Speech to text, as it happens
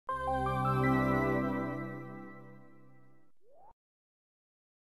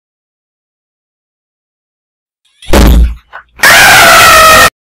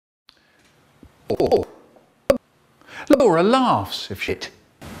Laura laughs if shit.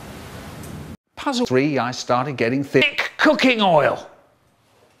 Puzzle 3, I started getting thick cooking oil.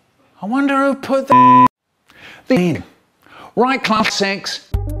 I wonder who put the in. Right, class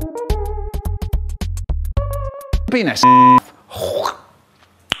 6. Penis.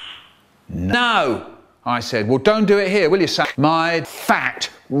 No, I said. Well, don't do it here, will you, son? My fat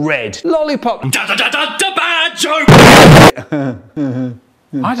red lollipop. Bad joke.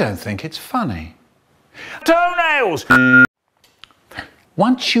 I don't think it's funny. Toenails.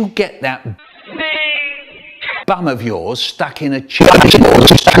 Once you get that bum of yours stuck in a chair.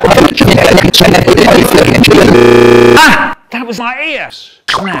 Ah! That was my ear.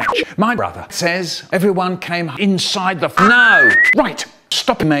 Snatch. My brother says everyone came inside the. No! Right!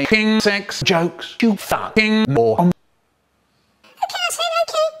 Stop making sex jokes. You fucking moron. Okay, I said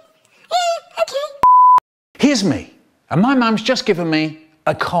okay. Yeah, okay. Here's me. And my mum's just given me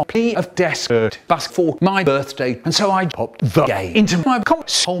a copy of Desert Bus for my birthday. And so I popped the game into my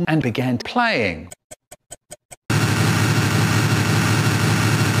console and began playing.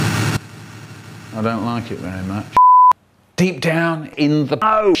 I don't like it very much. Deep down in the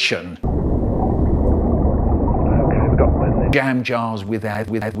ocean. Okay, we've got the jam jars with.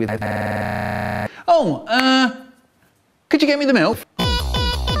 Oh, could you get me the milk?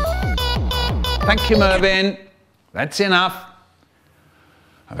 Thank you, Mervyn. That's enough.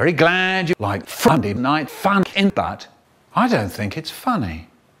 I'm very glad you like Friday night Funkin, but I don't think it's funny.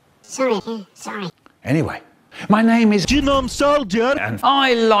 Sorry, sorry. Anyway, my name is Genome Soldier, and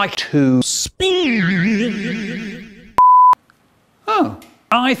I like to speak. Oh,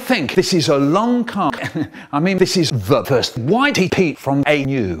 I think this is a long card. I mean, this is the first YTP from a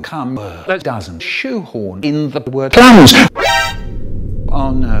newcomer that doesn't shoehorn in the word plums.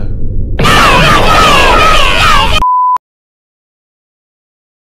 Oh no.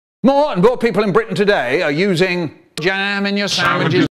 More and more people in Britain today are using jam in your sandwiches.